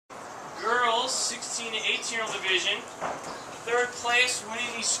girls 16 to 18-year-old division. Third place,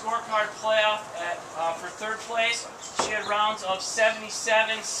 winning the scorecard playoff for third place. She had rounds of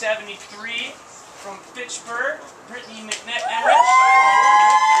 77-73 from Fitchburg, Brittany McNett, Emmerich.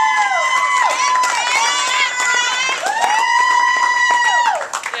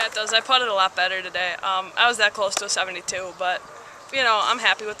 Yeah, it does. I putted a lot better today. I was that close to a 72, but you know, I'm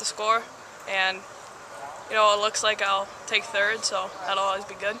happy with the score, and you know, it looks like I'll take third, so that'll always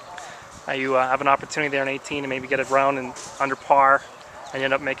be good. You have an opportunity there on 18 to maybe get a round and under par, and you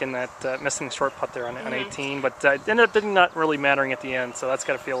end up making that missing the short putt there on 18, but it ended up not really mattering at the end, so that's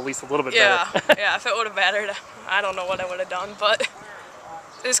got to feel at least a little bit better. Yeah, if it would have mattered, I don't know what I would have done, but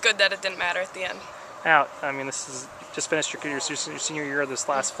it's good that it didn't matter at the end. Now, I mean, this is just finished your senior year this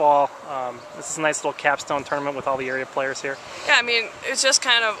last fall. This is a nice little capstone tournament with all the area players here. Yeah, I mean, it's just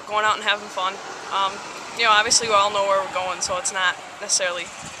kind of going out and having fun. You know, obviously we all know where we're going, so it's not necessarily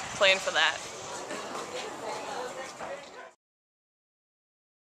playing for that.